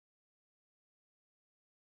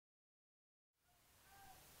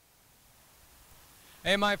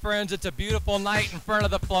Hey my friends, it's a beautiful night in front of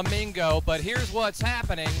the Flamingo, but here's what's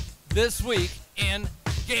happening this week in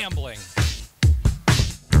gambling.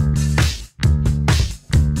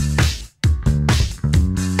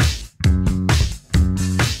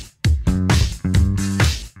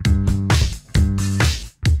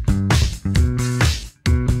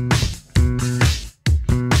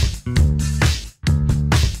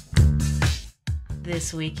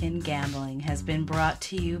 This Week in Gambling has been brought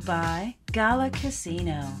to you by Gala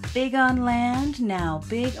Casino. Big on land, now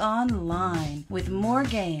big online. With more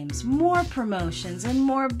games, more promotions, and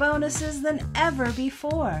more bonuses than ever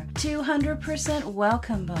before. 200%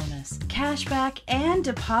 welcome bonus, cashback, and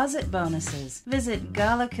deposit bonuses. Visit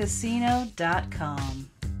galacasino.com.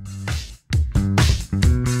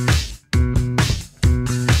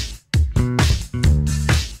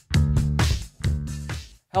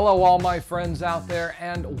 Hello all my friends out there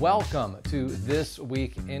and welcome to This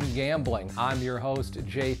Week in Gambling. I'm your host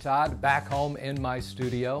Jay Todd, back home in my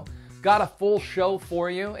studio. Got a full show for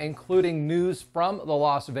you, including news from the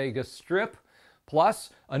Las Vegas Strip, plus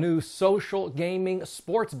a new social gaming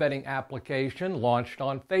sports betting application launched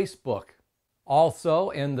on Facebook.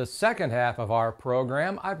 Also, in the second half of our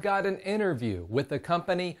program, I've got an interview with the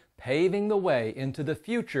company paving the way into the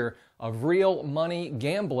future of real money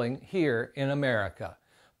gambling here in America.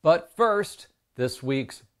 But first, this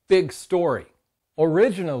week's big story.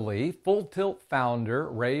 Originally, Full Tilt founder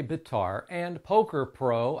Ray Bitar and poker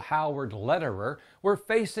pro Howard Lederer were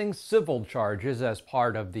facing civil charges as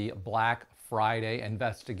part of the Black Friday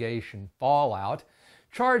investigation fallout,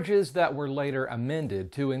 charges that were later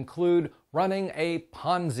amended to include running a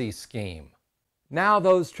Ponzi scheme. Now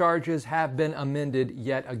those charges have been amended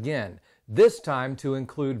yet again, this time to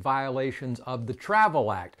include violations of the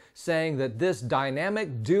Travel Act, saying that this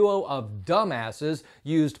dynamic duo of dumbasses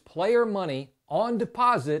used player money on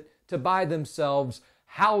deposit to buy themselves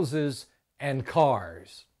houses and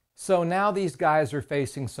cars. So now these guys are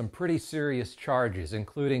facing some pretty serious charges,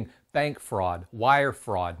 including bank fraud, wire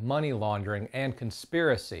fraud, money laundering, and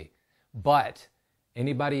conspiracy. But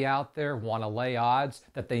anybody out there want to lay odds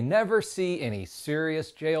that they never see any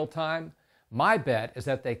serious jail time? My bet is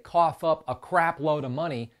that they cough up a crap load of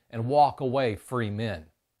money and walk away free men.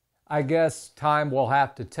 I guess time will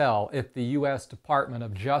have to tell if the U.S. Department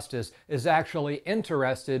of Justice is actually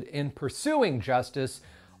interested in pursuing justice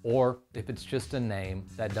or if it's just a name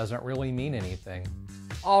that doesn't really mean anything.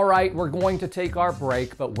 All right, we're going to take our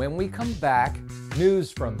break, but when we come back,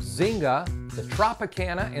 news from Zynga, the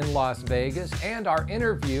Tropicana in Las Vegas, and our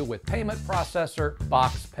interview with payment processor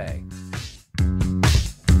BoxPay.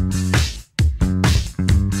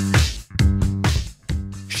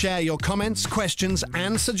 Share your comments, questions,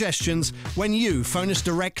 and suggestions when you phone us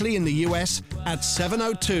directly in the US at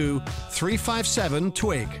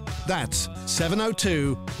 702-357-TWIG. That's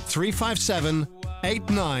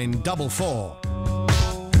 702-357-8944.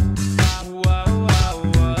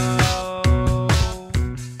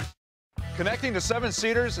 Connecting to Seven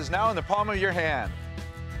Seaters is now in the palm of your hand.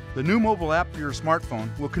 The new mobile app for your smartphone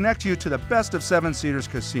will connect you to the best of Seven Seaters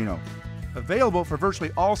Casino. Available for virtually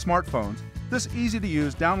all smartphones, this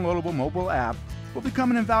easy-to-use downloadable mobile app will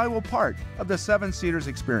become an invaluable part of the Seven Seaters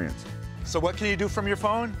experience. So what can you do from your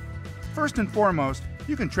phone? First and foremost,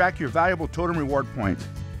 you can track your valuable totem reward points.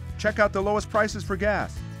 Check out the lowest prices for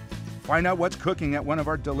gas. Find out what's cooking at one of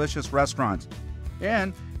our delicious restaurants.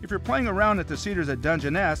 And if you're playing around at the Cedars at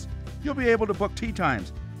Dungeness, you'll be able to book tee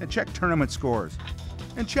times and check tournament scores.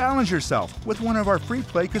 And challenge yourself with one of our free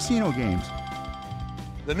play casino games.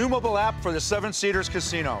 The new mobile app for the Seven Seaters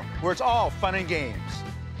Casino, where it's all fun and games.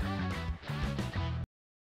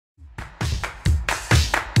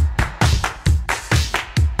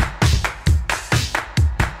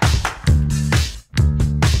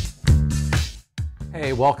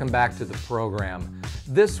 Hey, welcome back to the program.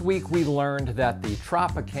 This week we learned that the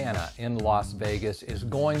Tropicana in Las Vegas is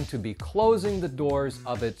going to be closing the doors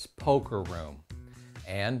of its poker room.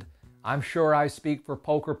 And I'm sure I speak for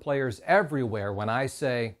poker players everywhere when I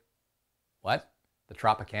say, what? The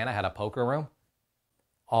Tropicana had a poker room?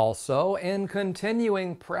 Also, in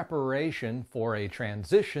continuing preparation for a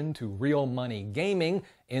transition to real money gaming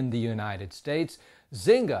in the United States,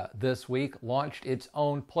 Zynga this week launched its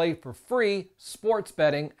own play-for-free sports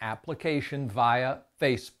betting application via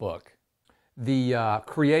Facebook. The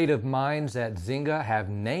creative minds at Zynga have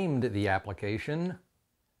named the application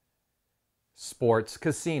Sports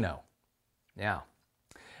Casino. Yeah.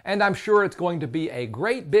 And I'm sure it's going to be a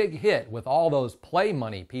great big hit with all those play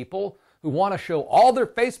money people who want to show all their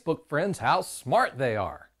Facebook friends how smart they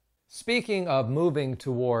are. Speaking of moving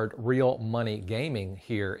toward real money gaming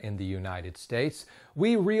here in the United States,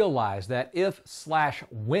 we realize that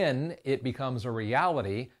if/when it becomes a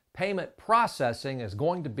reality, payment processing is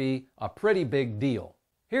going to be a pretty big deal.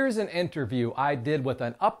 Here's an interview I did with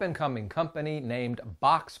an up-and-coming company named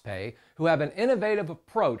BoxPay, who have an innovative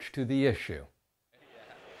approach to the issue.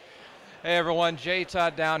 Hey everyone, Jay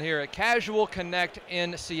Todd down here at Casual Connect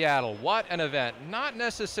in Seattle. What an event. Not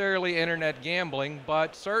necessarily internet gambling,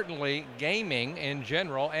 but certainly gaming in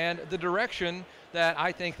general and the direction that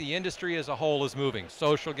I think the industry as a whole is moving.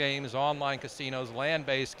 Social games, online casinos,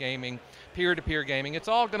 land-based gaming, peer-to-peer gaming, it's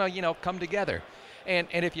all going to, come together. And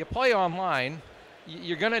if you play online,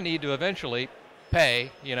 you're going to need to eventually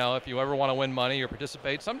pay, if you ever want to win money or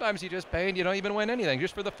participate. Sometimes you just pay and you don't even win anything,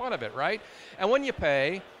 just for the fun of it, right? And when you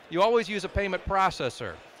pay, you always use a payment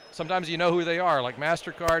processor. Sometimes you know who they are, like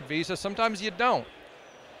MasterCard, Visa. Sometimes you don't.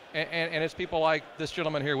 And it's people like this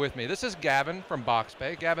gentleman here with me. This is Gavin from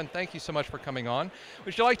BoxPay. Gavin, thank you so much for coming on.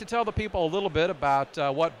 Would you like to tell the people a little bit about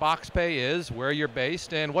what BoxPay is, where you're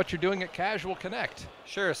based, and what you're doing at Casual Connect?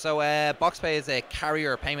 Sure. So BoxPay is a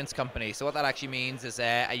carrier payments company. So what that actually means is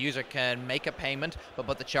a user can make a payment but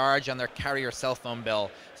put the charge on their carrier cell phone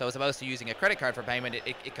bill. So as opposed to using a credit card for payment,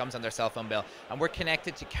 it comes on their cell phone bill. And we're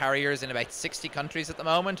connected to carriers in about 60 countries at the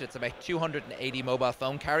moment. It's about 280 mobile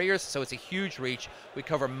phone carriers. So it's a huge reach. We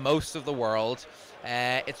cover most of the world.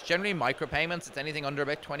 It's generally micropayments. It's anything under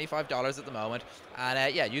about $25 at the moment.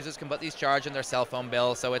 And users can put these charge on their cell phone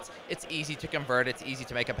bill. So it's easy to convert. It's easy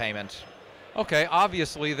to make a payment. Okay,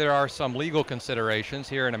 obviously there are some legal considerations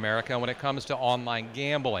here in America when it comes to online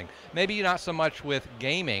gambling. Maybe not so much with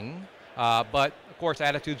gaming, but of course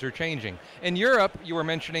attitudes are changing. In Europe, you were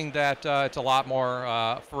mentioning that it's a lot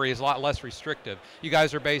more free, it's a lot less restrictive. You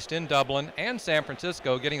guys are based in Dublin and San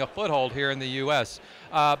Francisco, getting a foothold here in the U.S.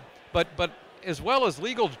 But as well as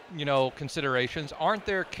legal, considerations, aren't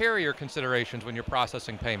there carrier considerations when you're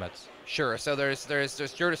processing payments? Sure. So there's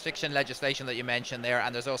jurisdiction legislation that you mentioned there,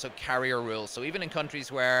 and there's also carrier rules. So even in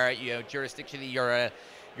countries where jurisdictionally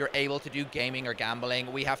you're able to do gaming or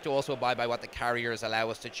gambling, we have to also abide by what the carriers allow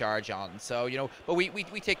us to charge on. So but we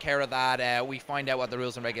take care of that. We find out what the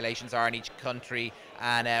rules and regulations are in each country,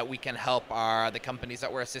 and we can help the companies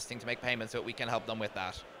that we're assisting to make payments, so we can help them with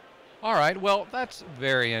that. All right, well, that's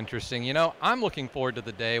very interesting. I'm looking forward to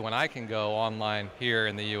the day when I can go online here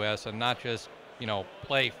in the U.S. and not just,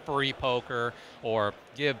 play free poker or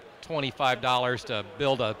give $25 to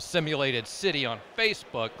build a simulated city on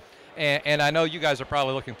Facebook. And I know you guys are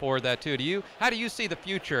probably looking forward to that too. How do you see the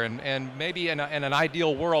future and maybe in an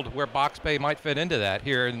ideal world where BoxPay might fit into that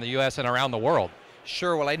here in the U.S. and around the world?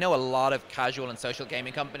 Sure. Well, I know a lot of casual and social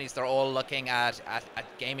gaming companies. They're all looking at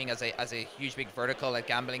gaming as a huge big vertical, like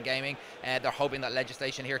gambling gaming. They're hoping that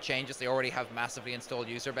legislation here changes. They already have massively installed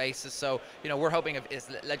user bases. So, we're hoping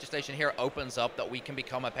if legislation here opens up that we can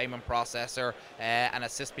become a payment processor and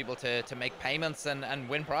assist people to make payments and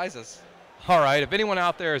win prizes. All right. If anyone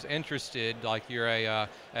out there is interested, like you're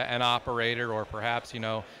an operator or perhaps,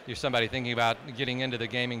 you're somebody thinking about getting into the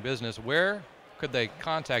gaming business, where could they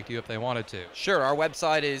contact you if they wanted to? Sure. Our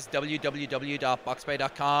website is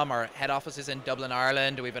www.boxpay.com. Our head office is in Dublin,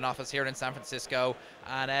 Ireland. We have an office here in San Francisco.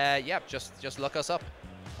 And just look us up.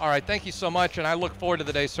 All right. Thank you so much. And I look forward to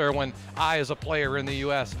the day, sir, when I, as a player in the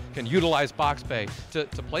U.S., can utilize BoxPay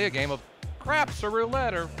to play a game of craps or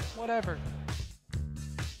roulette or whatever.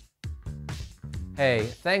 Hey,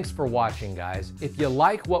 thanks for watching, guys. If you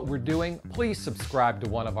like what we're doing, please subscribe to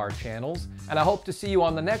one of our channels, and I hope to see you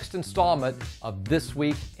on the next installment of This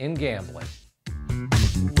Week in Gambling.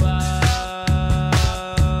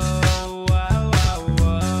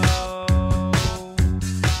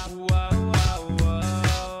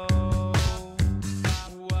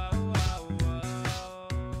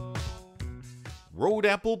 Road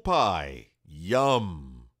apple pie. Yum.